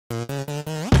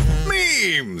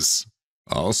memes.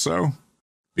 Also,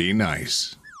 be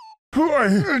nice.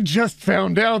 I just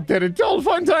found out that adult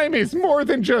fun time is more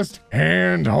than just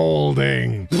hand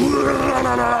holding.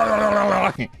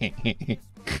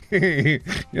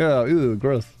 Yeah, ew,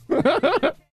 gross.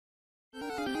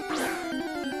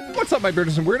 What's up, my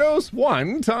Beardos and Weirdos?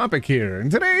 OneTopic here,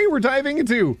 and today we're diving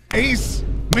into Ace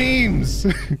Memes.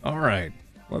 All right,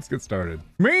 let's get started.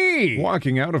 Me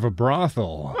walking out of a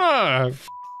brothel.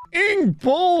 F***ing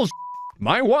bullshit.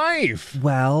 My wife.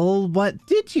 Well, what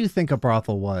did you think a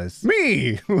brothel was?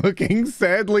 Me looking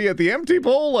sadly at the empty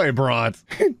bowl I brought.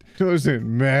 It doesn't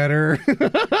matter.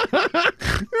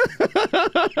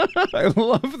 I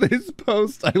love this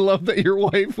post. I love that your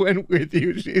wife went with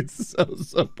you. She's so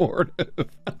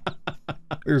supportive.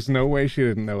 There's no way she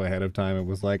didn't know ahead of time. It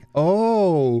was like,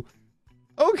 oh,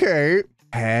 okay.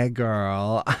 Hey,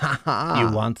 girl.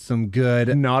 You want some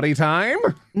good Naughty time?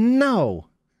 No.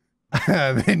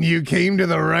 Then you came to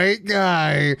the right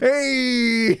guy.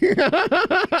 Hey!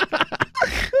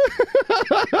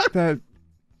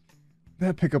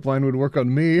 That pickup line would work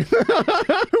on me.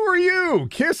 Who are you?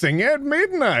 Kissing at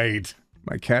midnight.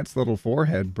 My cat's little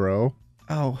forehead, bro.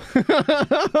 Oh.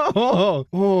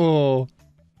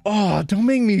 Oh, don't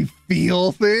make me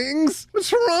feel things.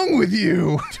 What's wrong with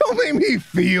you? Don't make me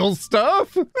feel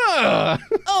stuff.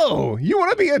 Oh, you want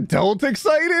to be adult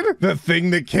excited? The thing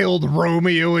that killed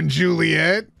Romeo and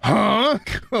Juliet? Huh?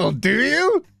 Well, do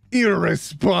you?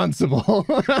 Irresponsible.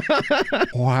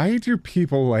 Why do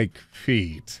people like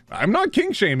feet? I'm not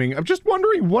kink shaming. I'm just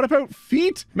wondering what about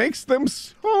feet makes them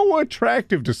so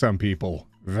attractive to some people?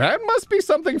 That must be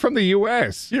something from the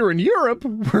US. Here in Europe,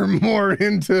 we're more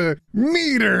into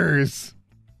meters.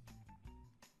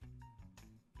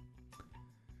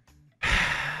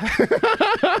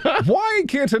 Why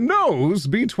can't a nose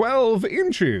be 12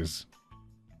 inches?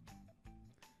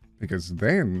 Because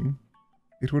then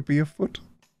it would be a foot.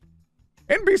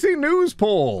 NBC News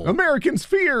poll. Americans'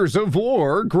 fears of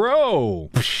war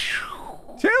grow.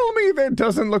 Tell me that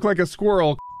doesn't look like a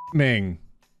squirrel, Ming.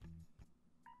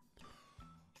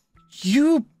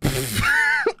 You...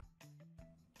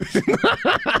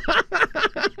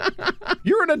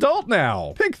 You're an adult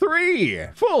now. Pick 3.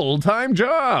 Full-time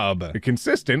job. A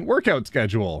consistent workout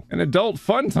schedule. An adult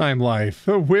fun-time life.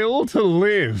 A will to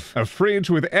live. A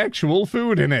fridge with actual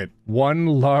food in it. 1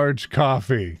 large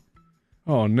coffee.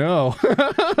 Oh, no.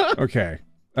 Okay.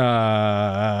 Oh,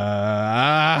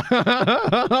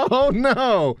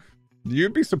 no.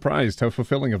 You'd be surprised how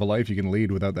fulfilling of a life you can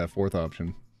lead without that 4th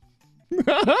option.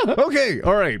 Okay,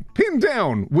 all right. Pin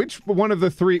down which three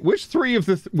of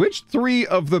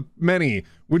the many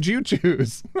would you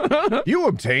choose? You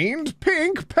obtained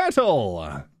pink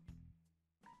petal.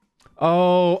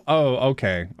 Oh,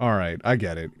 okay. All right. I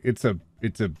get it.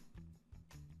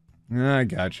 I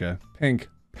gotcha. Pink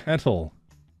petal.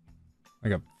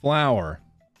 Like a flower.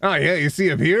 Oh yeah, you see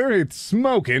up here? It's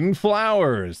smoking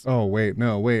flowers. Oh wait,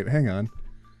 no, wait, hang on.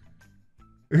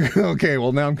 Okay,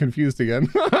 well now I'm confused again.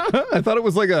 I thought it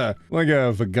was like a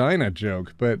vagina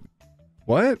joke, but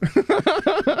what?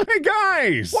 Hey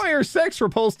guys, why are sex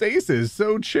repulsed aces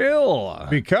so chill?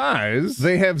 Because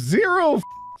they have 0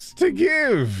 f***s to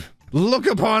give. Look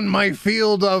upon my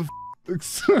field of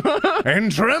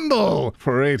and tremble,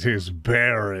 for it is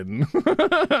barren.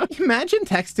 Imagine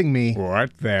texting me.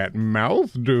 What that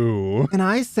mouth do? And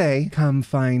I say, come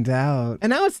find out.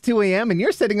 And now it's 2 a.m. and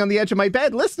you're sitting on the edge of my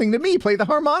bed listening to me play the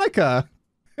harmonica.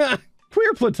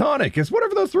 Queer platonic is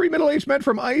whatever those 3 middle-aged men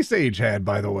from Ice Age had,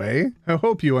 by the way. I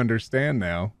hope you understand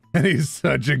now. And he's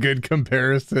such a good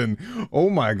comparison. Oh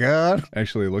my god.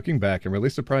 Actually, looking back, I'm really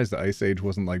surprised that Ice Age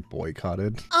wasn't like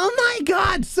boycotted. Oh my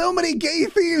god, so many gay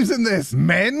themes in this.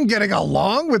 Men getting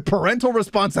along with parental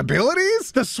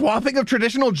responsibilities? The swapping of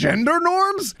traditional gender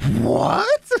norms?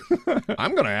 What?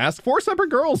 I'm gonna ask 4 separate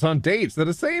girls on dates at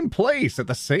the same place at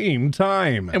the same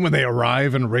time. And when they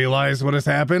arrive and realize what has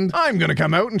happened, I'm gonna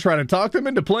come out and try to talk them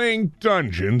into playing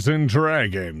Dungeons and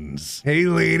Dragons. Hey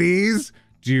ladies,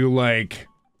 do you like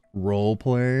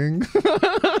role-playing?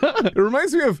 It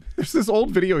reminds me of, there's this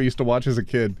old video I used to watch as a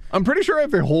kid. I'm pretty sure I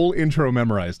have the whole intro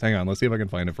memorized. Hang on, let's see if I can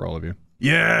find it for all of you.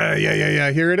 Yeah,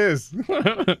 here it is.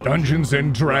 Dungeons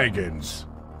and Dragons,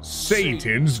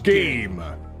 Satan's game.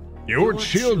 Your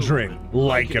children,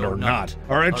 like it or not,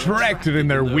 are attracted in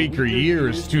their weaker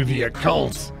years to the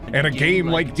occult. And a game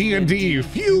like D&D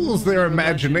fuels their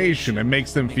imagination and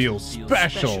makes them feel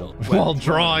special while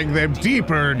drawing them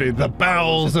deeper into the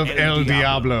bowels of El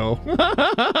Diablo.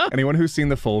 Anyone who's seen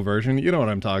the full version, you know what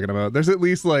I'm talking about. There's at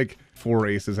least like 4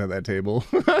 aces at that table.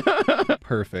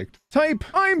 Perfect. Type,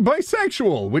 I'm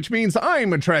bisexual, which means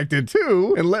I'm attracted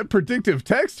to, and let predictive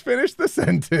text finish the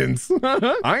sentence.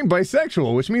 I'm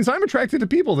bisexual, which means I'm attracted to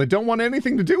people that don't want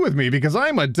anything to do with me because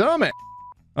I'm a dumbass.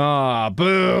 Ah,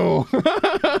 boo.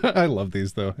 I love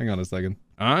these though. Hang on a second.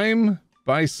 I'm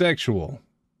bisexual,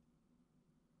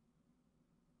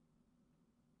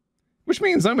 which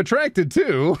means I'm attracted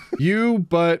to you,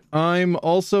 but I'm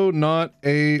also not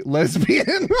a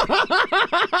lesbian.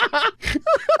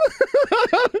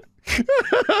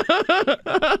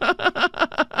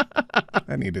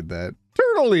 I needed that.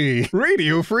 Turtley,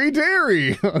 radio-free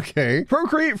dairy. Okay.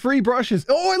 Procreate-free brushes.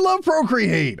 Oh, I love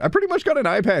Procreate. I pretty much got an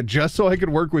iPad just so I could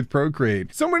work with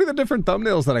Procreate. So many of the different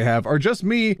thumbnails that I have are just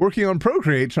me working on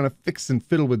Procreate, trying to fix and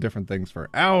fiddle with different things for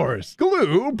hours.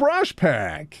 Glue brush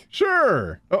pack.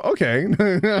 Sure. Oh, okay.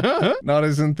 Not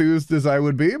as enthused as I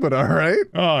would be, but all right.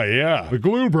 Oh yeah, the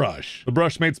glue brush. The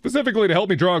brush made specifically to help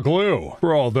me draw glue.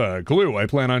 For all the glue I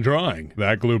plan on drawing.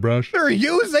 That glue brush. They're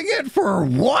using it for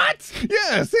what?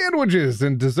 Yeah, sandwiches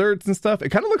and desserts and stuff. It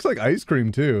kind of looks like ice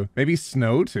cream too. Maybe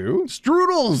snow too.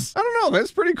 Strudels. I don't know.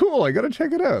 That's pretty cool. I gotta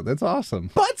check it out. That's awesome.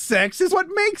 Butt sex is what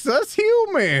makes us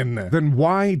human. Then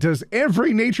why does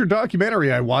every nature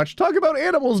documentary I watch talk about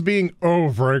animals being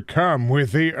overcome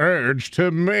with the urge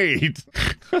to mate?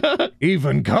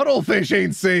 Even cuttlefish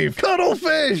ain't safe.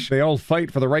 Cuttlefish! They all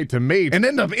fight for the right to mate and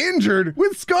end up injured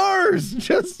with scars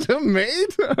just to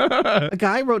mate. A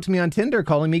guy wrote to me on Tinder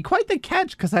calling me quite the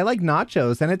catch because I like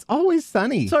nachos and it's always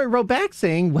sunny. So I wrote back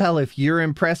saying, well, if you're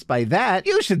impressed by that,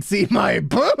 You should see my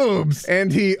boobs.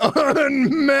 And he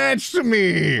unmatched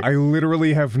me. I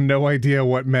literally have no idea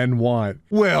what men want.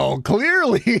 Well,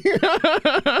 clearly.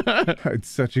 It's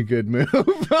such a good move.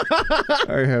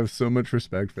 I have so much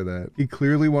respect for that. He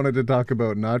clearly wanted to talk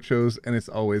about nachos and it's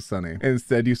always sunny. And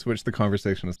instead you switch the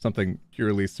conversation to something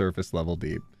purely surface level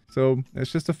deep. So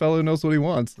it's just a fellow who knows what he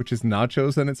wants, which is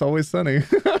nachos and it's always sunny.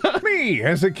 Me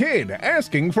as a kid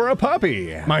asking for a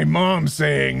puppy. My mom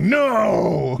saying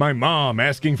no. My mom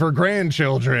asking for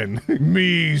grandchildren.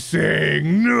 Me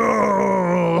saying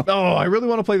no. Oh, I really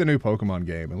want to play the new Pokemon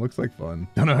game. It looks like fun.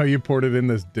 Don't know how you ported in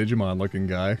this Digimon looking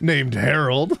guy named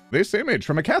Harold. This image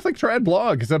from a Catholic trad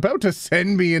blog is about to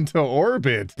send me into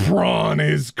orbit. Prawn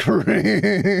is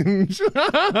cringe.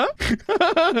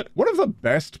 One of the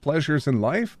best pleasures in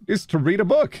life is to read a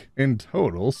book in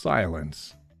total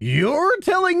silence. You're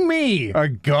telling me a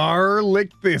gar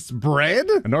licked this bread?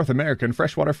 A North American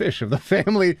freshwater fish of the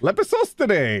family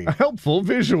Lepisostidae. A helpful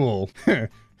visual.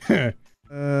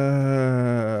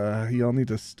 Y'all need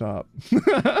to stop.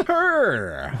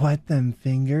 Her. what them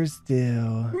fingers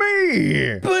do.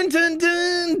 Me. Dun dun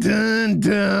dun dun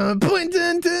dun. Dun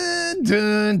dun dun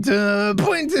dun dun.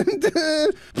 Dun dun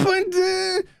dun dun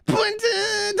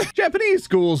dun. Japanese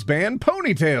schools ban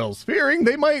ponytails, fearing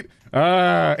they might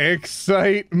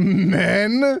excite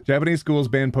men. Japanese schools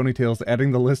ban ponytails,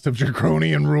 adding the list of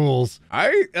draconian rules.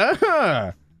 If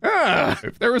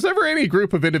there was ever any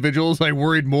group of individuals I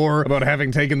worried more about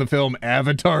having taken the film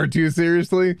Avatar too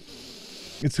seriously,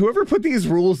 it's whoever put these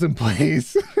rules in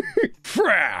place.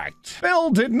 Fact.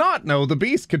 Belle did not know the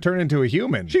beast could turn into a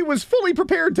human. She was fully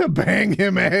prepared to bang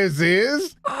him as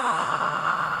is.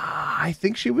 I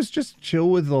think she was just chill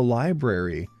with the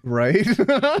library, right?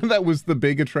 That was the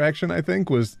big attraction, I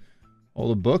think, was all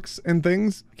the books and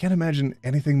things. I can't imagine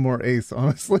anything more ace,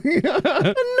 honestly.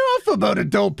 Enough about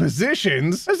adult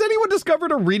positions. Has anyone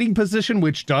discovered a reading position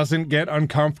which doesn't get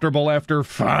uncomfortable after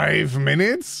 5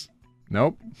 minutes?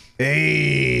 Nope.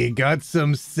 Hey, got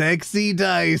some sexy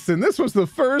dice, and this was the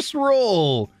first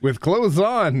roll. With clothes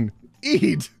on.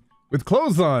 Eat. With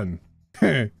clothes on.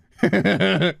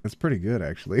 That's pretty good,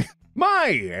 actually.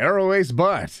 My arrow ace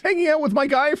butt. Hanging out with my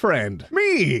guy friend.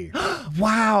 Me.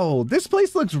 Wow, this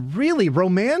place looks really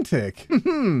romantic.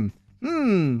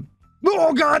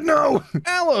 Oh God, no!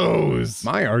 Aloes!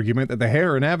 My argument that the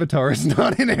hair in Avatar is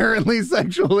not inherently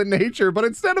sexual in nature, but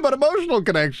instead about emotional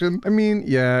connection. I mean,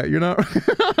 yeah, you're not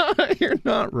you're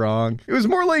not wrong. It was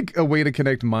more like a way to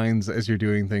connect minds as you're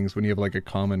doing things when you have like a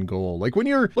common goal. Like when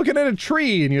you're looking at a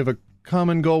tree and you have a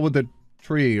common goal with the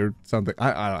tree or something.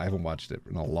 I haven't watched it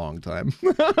in a long time.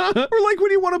 Or like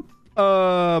when you want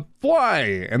to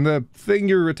fly and the thing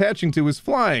you're attaching to is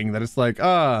flying, that it's like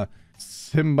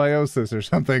symbiosis or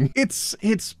something. It's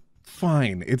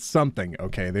fine. It's something.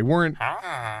 Okay, they weren't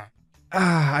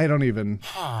I don't even.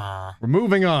 We're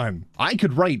moving on. I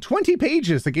could write 20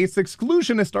 pages against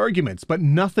exclusionist arguments, but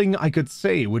nothing I could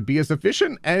say would be as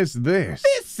efficient as this.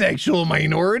 This sexual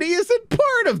minority isn't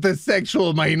part of the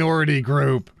sexual minority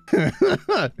group.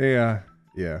 Yeah.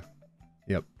 Yep.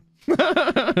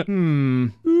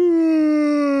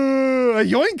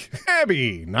 Yoink!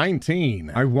 Abby,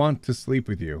 19. I want to sleep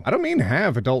with you. I don't mean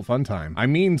have adult fun time. I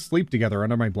mean sleep together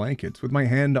under my blankets with my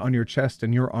hand on your chest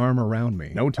and your arm around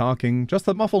me. No talking, just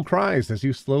the muffled cries as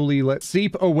you slowly let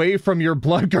seep away from your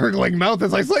blood-gurgling mouth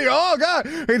as I say, oh God,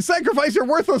 and sacrifice your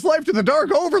worthless life to the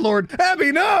dark overlord.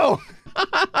 Abby, no!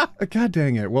 God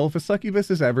dang it. Well, if a succubus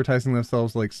is advertising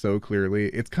themselves like so clearly,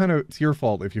 it's your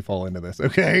fault if you fall into this,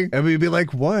 okay? And we'd be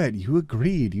like, what? You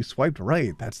agreed. You swiped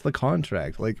right. That's the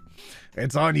contract. Like,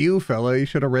 it's on you, fella. You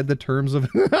should have read the terms of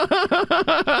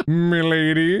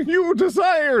Milady, you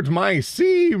desired my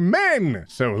sea men,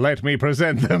 so let me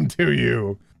present them to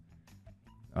you.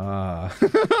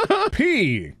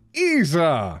 P.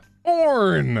 Isa.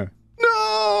 Orn.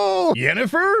 No!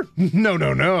 Yennefer?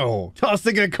 No.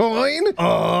 Tossing a coin?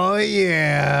 Oh,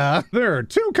 yeah. There are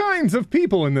two kinds of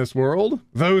people in this world.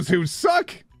 Those who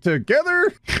suck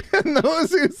together and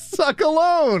those who suck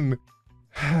alone.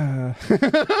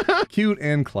 Cute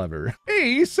and clever.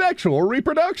 Asexual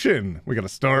reproduction. We got a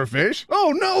starfish.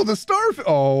 Oh, no, the starfish.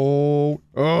 Oh.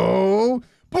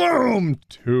 Boom!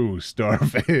 2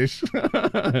 starfish.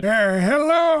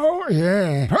 Hello,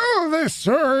 yeah. Pull the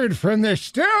sword from the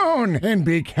stone and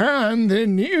become the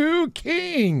new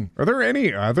king. Are there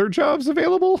any other jobs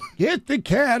available? Get the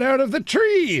cat out of the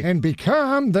tree and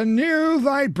become the new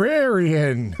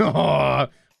librarian. Aw.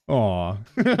 Or,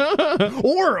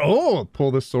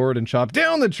 pull the sword and chop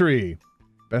down the tree.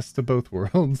 Best of both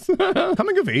worlds.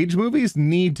 Coming of age movies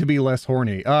need to be less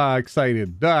horny.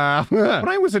 Excited. When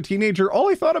I was a teenager,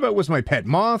 all I thought about was my pet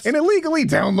moths and illegally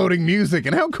downloading music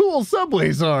and how cool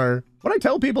subways are. When I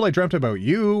tell people I dreamt about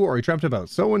you or I dreamt about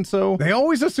so-and-so, they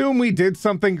always assume we did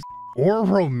something or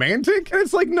romantic? And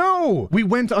it's like, no, we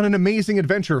went on an amazing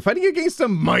adventure fighting against a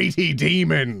mighty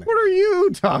demon. What are you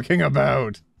talking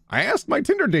about? I asked my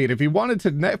Tinder date if he wanted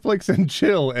to Netflix and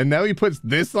chill, and now he puts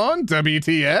this on?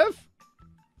 WTF?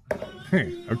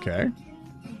 Okay.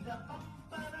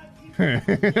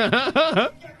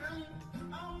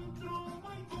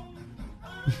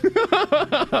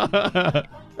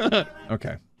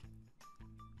 Okay.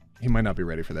 He might not be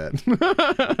ready for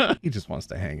that. He just wants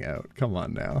to hang out. Come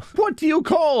on now. What do you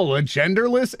call a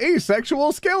genderless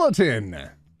asexual skeleton?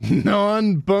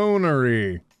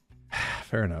 Non-bonery.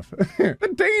 Fair enough.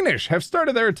 The Danish have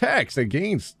started their attacks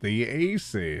against the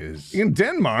aces. In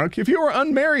Denmark, if you are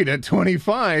unmarried at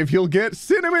 25, you'll get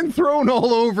cinnamon thrown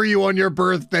all over you on your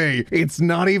birthday. It's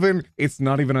not even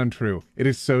untrue. It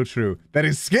is so true. That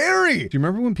is scary. Do you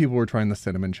remember when people were trying the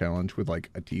cinnamon challenge with like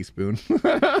a teaspoon?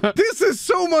 This is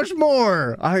so much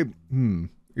more.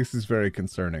 This is very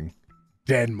concerning.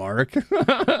 Denmark.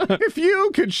 If you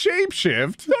could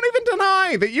shapeshift, don't even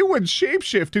deny that you would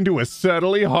shapeshift into a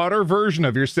subtly hotter version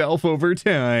of yourself over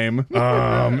time.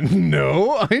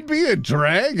 No, I'd be a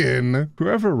dragon.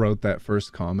 Whoever wrote that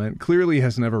first comment clearly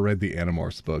has never read the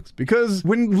Animorphs books, because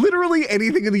when literally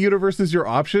anything in the universe is your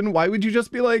option, why would you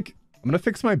just be like, I'm gonna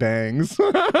fix my bangs?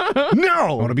 No!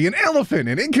 I wanna be an elephant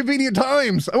in inconvenient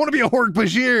times. I wanna be a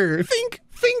Hork-Bajir. Think.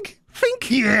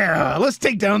 Yeah, let's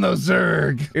take down those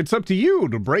Zerg. It's up to you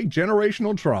to break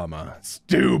generational trauma.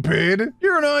 Stupid.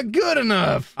 You're not good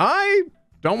enough. I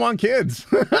don't want kids.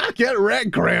 Get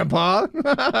wrecked, Grandpa.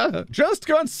 Just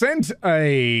got sent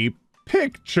a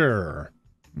picture.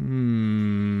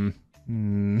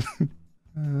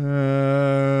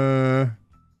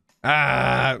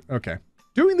 Okay.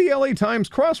 Doing the LA Times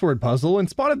crossword puzzle and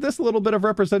spotted this little bit of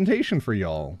representation for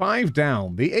y'all. 5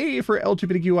 down. The A for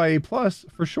LGBTQIA+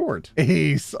 for short.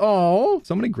 Ace. Oh,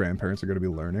 so many grandparents are going to be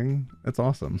learning. That's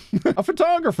awesome. A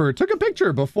photographer took a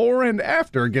picture before and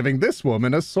after giving this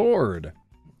woman a sword.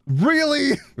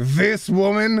 Really? This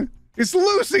woman? It's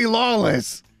Lucy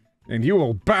Lawless. And you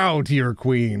will bow to your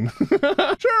queen.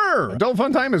 Sure, adult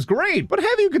fun time is great, but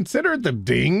have you considered the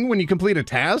ding when you complete a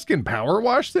task in Power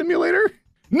Wash Simulator?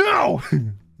 No!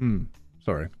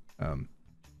 Sorry.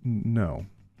 No.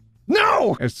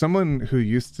 No! As someone who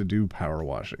used to do power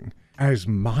washing, as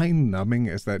mind-numbing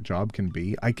as that job can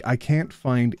be, I can't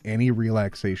find any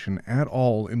relaxation at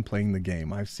all in playing the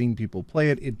game. I've seen people play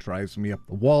it. It drives me up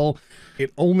the wall.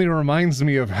 It only reminds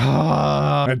me of,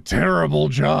 a terrible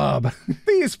job.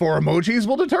 These 4 emojis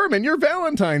will determine your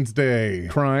Valentine's Day.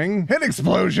 Crying, head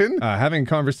explosion, having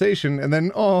conversation, and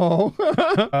then, oh.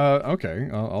 Okay,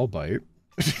 I'll bite.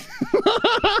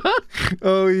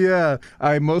 Oh yeah,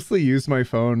 I mostly use my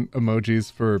phone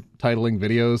emojis for titling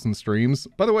videos and streams.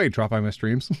 By the way, drop by my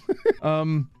streams.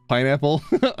 Pineapple,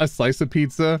 a slice of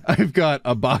pizza, I've got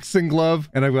a boxing glove,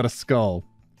 and I've got a skull.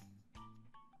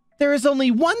 There is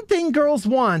only one thing girls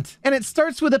want, and it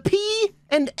starts with a P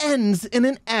and ends in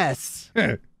an S.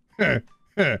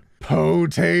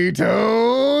 Potatoes!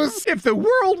 If the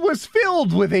world was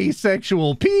filled with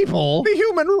asexual people, the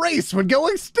human race would go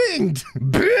extinct.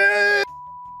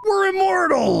 We're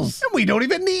immortals, and we don't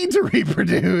even need to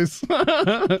reproduce.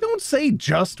 Don't say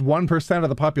just 1% of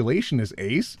the population is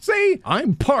ace. Say,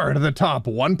 I'm part of the top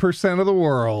 1% of the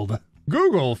world.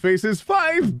 Google faces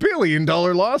 $5 billion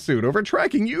lawsuit over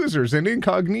tracking users in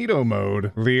incognito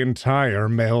mode. The entire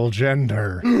male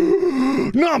gender.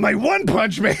 Not my One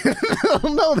Punch Man.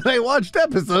 They'll know that I watched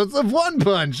episodes of One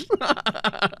Punch.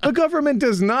 The government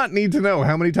does not need to know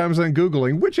how many times I'm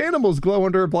Googling which animals glow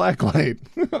under a black light.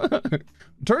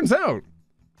 Turns out,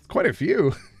 it's quite a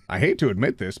few. I hate to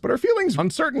admit this, but our feelings on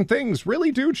certain things really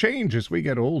do change as we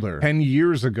get older. 10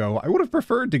 years ago, I would have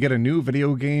preferred to get a new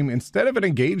video game instead of an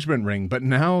engagement ring, but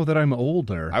now that I'm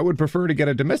older, I would prefer to get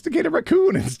a domesticated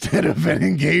raccoon instead of an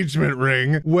engagement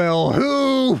ring. Well,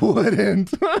 who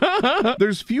wouldn't?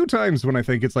 There's few times when I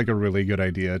think it's like a really good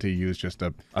idea to use just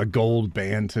a gold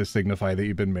band to signify that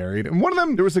you've been married. And one of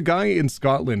them, there was a guy in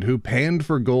Scotland who panned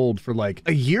for gold for like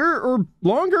a year or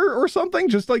longer or something.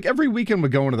 Just like every weekend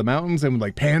would go into the mountains and would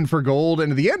like pan for gold,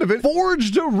 and at the end of it,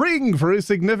 forged a ring for his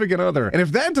significant other. And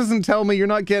if that doesn't tell me you're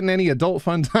not getting any adult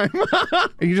fun time,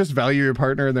 and you just value your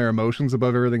partner and their emotions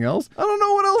above everything else, I don't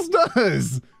know what else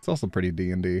does. It's also pretty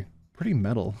D&D. Pretty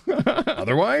metal.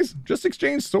 Otherwise, just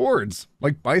exchange swords,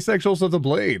 like bisexuals of the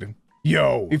blade.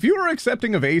 Yo, if you are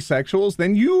accepting of asexuals,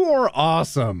 then you are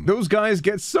awesome. Those guys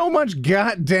get so much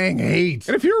goddamn hate.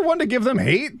 And if you're one to give them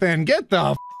hate, then get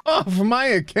the off my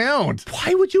account.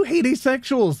 Why would you hate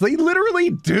asexuals? They literally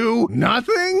do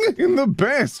nothing in the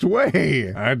best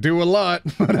way. I do a lot,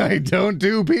 but I don't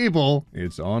do people.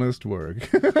 It's honest work.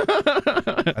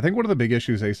 I think one of the big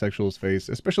issues asexuals face,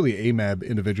 especially AMAB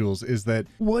individuals, is that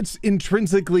what's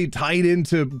intrinsically tied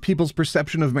into people's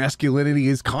perception of masculinity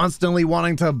is constantly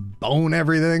wanting to bone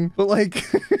everything. But like,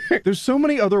 there's so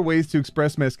many other ways to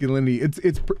express masculinity.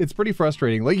 It's pretty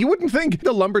frustrating. Like, you wouldn't think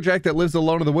the lumberjack that lives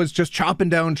alone in the woods just chopping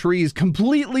down trees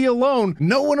completely alone,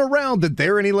 no one around, that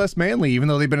they're any less manly, even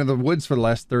though they've been in the woods for the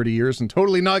last 30 years and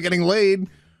totally not getting laid.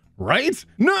 Right?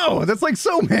 No, that's like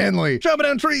so manly. Chopping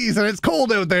down trees and it's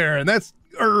cold out there and that's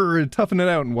toughen it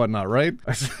out and whatnot, right?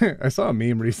 I saw a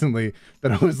meme recently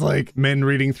that was like men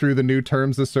reading through the new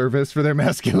terms of service for their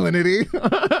masculinity.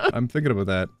 I'm thinking about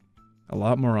that a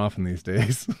lot more often these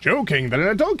days. Joking that an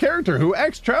adult character who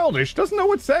acts childish, doesn't know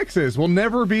what sex is, will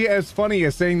never be as funny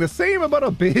as saying the same about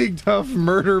a big tough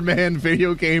murder man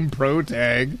video game pro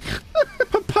tag.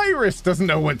 Papyrus doesn't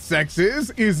know what sex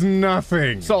is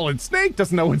nothing. Solid Snake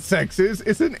doesn't know what sex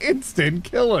is an instant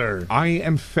killer. I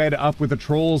am fed up with the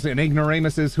trolls and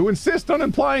ignoramuses who insist on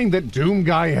implying that Doom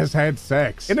Guy has had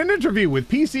sex. In an interview with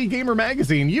PC Gamer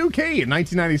Magazine UK in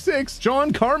 1996,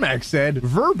 John Carmack said,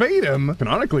 verbatim,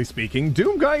 canonically speaking,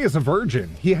 Doom Guy is a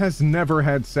virgin. He has never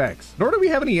had sex. Nor do we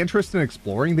have any interest in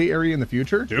exploring the area in the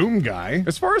future. Doom Guy,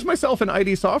 as far as myself and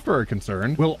ID Software are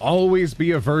concerned, will always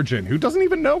be a virgin who doesn't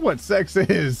even know what sex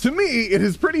is. To me, it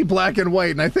is pretty black and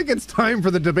white, and I think it's time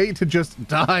for the debate to just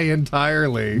die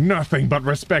entirely. Nothing but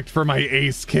respect for my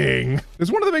ace king.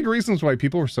 It's one of the big reasons why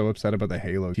people were so upset about the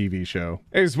Halo TV show,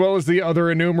 as well as the other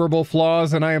innumerable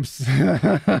flaws, and I am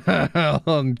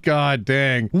oh, god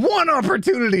dang. One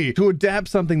opportunity to adapt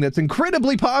something that's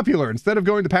incredibly popular instead of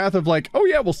going the path of like, oh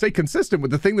yeah, we'll stay consistent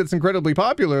with the thing that's incredibly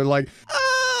popular, like,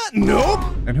 nope.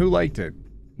 And who liked it?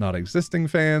 Not existing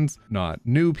fans, not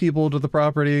new people to the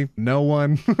property, no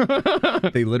one.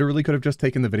 They literally could have just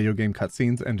taken the video game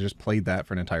cutscenes and just played that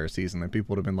for an entire season, and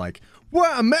people would have been like,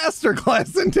 wow, a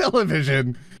masterclass in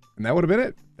television. And that would have been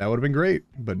it. That would have been great.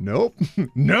 But nope.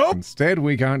 Nope. Instead,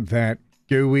 we got that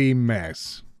gooey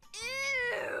mess.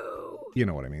 Ew. You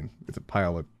know what I mean. It's a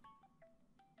pile of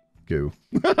goo.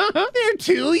 They're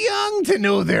too young to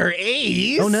know their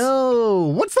ace. Oh no.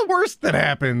 What's the worst that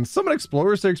happens? Someone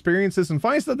explores their experiences and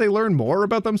finds that they learn more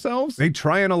about themselves. They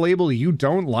try on a label you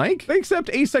don't like. They accept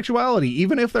asexuality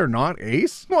even if they're not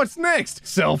ace. What's next?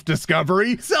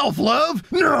 Self-discovery?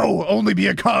 Self-love? No, only be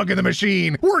a cog in the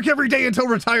machine. Work every day until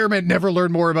retirement. Never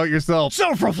learn more about yourself.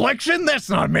 Self-reflection? That's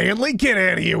not manly. Get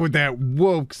out of here with that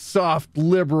woke, soft,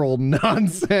 liberal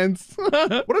nonsense.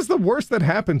 What is the worst that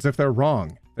happens if they're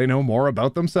wrong? They know more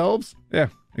about themselves? Yeah,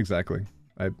 exactly.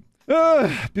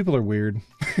 People are weird.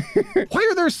 Why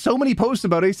are there so many posts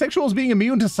about asexuals being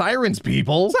immune to sirens,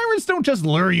 people? Sirens don't just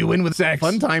lure you in with sex.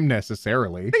 Fun time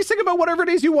necessarily. They sing about whatever it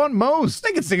is you want most.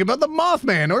 They can sing about the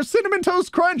Mothman or Cinnamon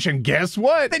Toast Crunch, and guess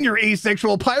what? Then your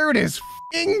asexual pirate is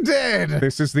dead.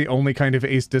 This is the only kind of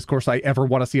ace discourse I ever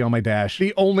want to see on my dash.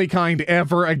 The only kind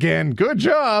ever again. Good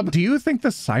job. Do you think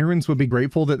the sirens would be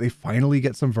grateful that they finally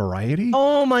get some variety?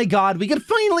 Oh my god, we could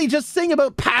finally just sing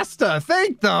about pasta.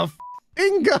 Thank the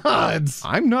gods.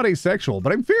 I'm not asexual,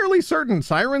 but I'm fairly certain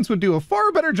sirens would do a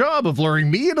far better job of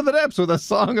luring me into the depths with a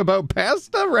song about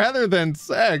pasta rather than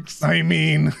sex. I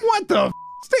mean, what the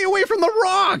stay away from the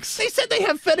rocks! They said they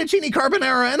have fettuccine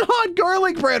carbonara and hot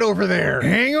garlic bread over there.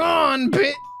 Hang on,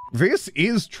 bitch. This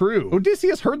is true.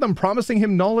 Odysseus heard them promising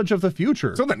him knowledge of the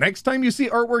future. So the next time you see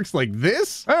artworks like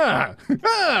this,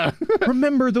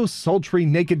 remember those sultry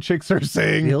naked chicks are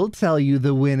saying, "He'll tell you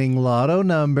the winning lotto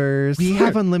numbers. We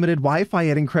have unlimited Wi-Fi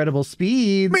at incredible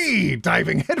speeds." Me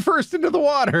diving headfirst into the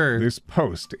water. This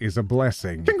post is a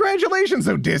blessing. Congratulations,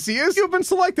 Odysseus. You've been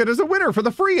selected as a winner for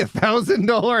the free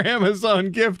 $1,000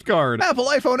 Amazon gift card, Apple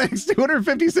iPhone X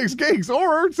 256 gigs,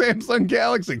 or Samsung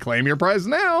Galaxy. Claim your prize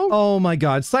now. Oh my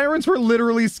god. Sirens were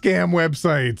literally scam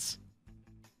websites.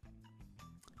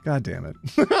 God damn it.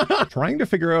 Trying to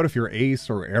figure out if you're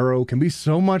ace or aro can be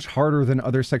so much harder than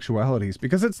other sexualities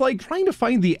because it's like trying to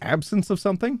find the absence of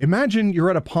something. Imagine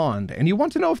you're at a pond and you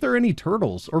want to know if there are any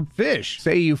turtles or fish.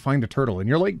 Say you find a turtle and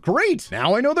you're like, great,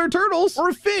 now I know they're turtles. Or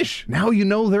a fish, now you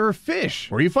know there are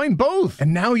fish. Or you find both,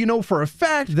 and now you know for a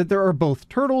fact that there are both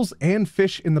turtles and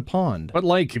fish in the pond. But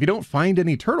like, if you don't find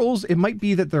any turtles, it might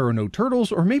be that there are no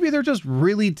turtles, or maybe they're just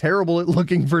really terrible at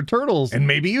looking for turtles. And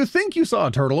maybe you think you saw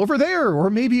a turtle over there, or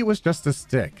maybe it was just a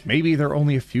stick. Maybe there are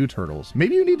only a few turtles.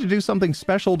 Maybe you need to do something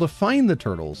special to find the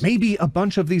turtles. Maybe a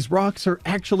bunch of these rocks are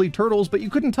actually turtles, but you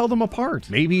couldn't tell them apart.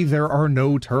 Maybe there are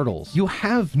no turtles. You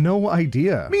have no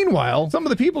idea. Meanwhile, some of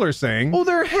the people are saying, oh,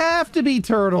 there have to be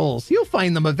turtles. You'll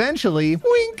find them eventually.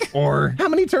 Wink. Or, how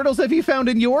many turtles have you found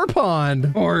in your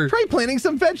pond? Or, try planting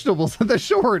some vegetables at the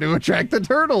shore to attract the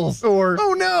turtles. Or,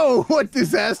 oh no, what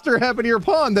disaster happened to your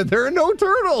pond that there are no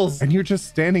turtles? And you're just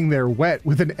standing there wet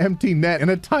with an empty net and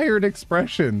a tired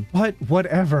expression. But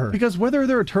whatever. Because whether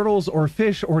there are turtles or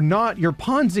fish or not, your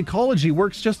pond's ecology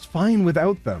works just fine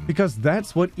without them. Because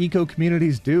that's what eco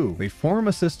communities do. They form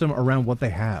a system around what they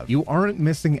have. You aren't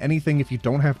missing anything if you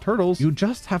don't have turtles. You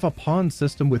just have a pond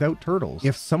system without turtles.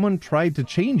 If someone tried to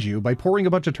change you by pouring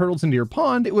a bunch of turtles into your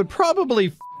pond, it would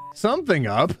probably something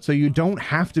up, so you don't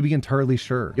have to be entirely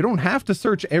sure. You don't have to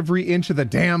search every inch of the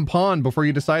damn pond before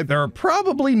you decide there are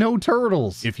probably no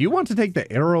turtles. If you want to take the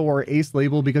arrow or ace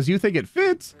label because you think it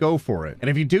fits, go for it. And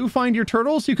if you do find your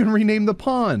turtles, you can rename the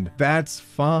pond. That's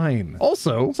fine.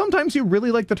 Also, sometimes you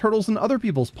really like the turtles in other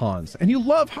people's ponds, and you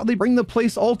love how they bring the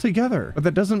place all together. But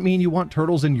that doesn't mean you want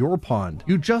turtles in your pond.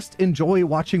 You just enjoy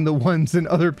watching the ones in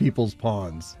other people's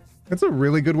ponds. That's a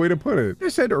really good way to put it. I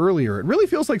said earlier, it really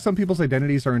feels like some people's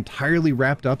identities are entirely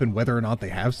wrapped up in whether or not they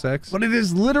have sex, but it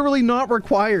is literally not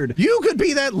required. You could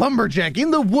be that lumberjack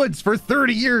in the woods for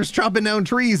 30 years chopping down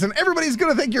trees, and everybody's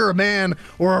gonna think you're a man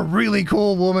or a really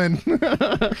cool woman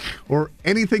or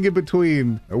anything in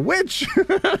between. A witch.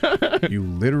 You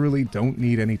literally don't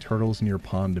need any turtles in your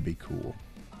pond to be cool.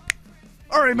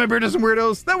 All right, my Beardos and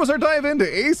Weirdos, that was our dive into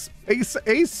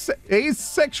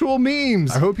asexual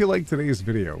memes. I hope you liked today's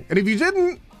video. And if you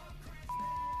didn't,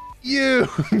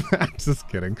 I'm just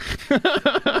kidding.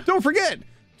 Don't forget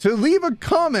to leave a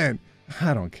comment.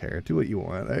 I don't care. Do what you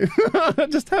want.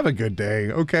 Just have a good day,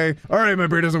 okay? All right, my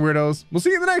Beardos and Weirdos. We'll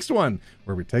see you in the next one,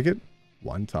 where we take it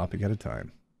one topic at a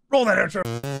time. Roll that outro.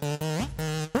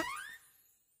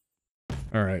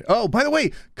 All right. Oh, by the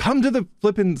way, come to the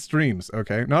flippin' streams,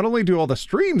 okay? Not only do all the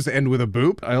streams end with a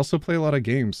boop, I also play a lot of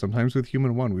games, sometimes with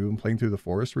Human One. We've been playing through the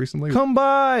forest recently. Come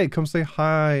by, come say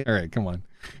hi. All right, come on,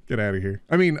 get out of here.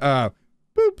 I mean,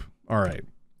 boop. All right,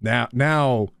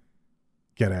 now,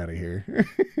 get out of here.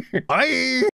 Bye.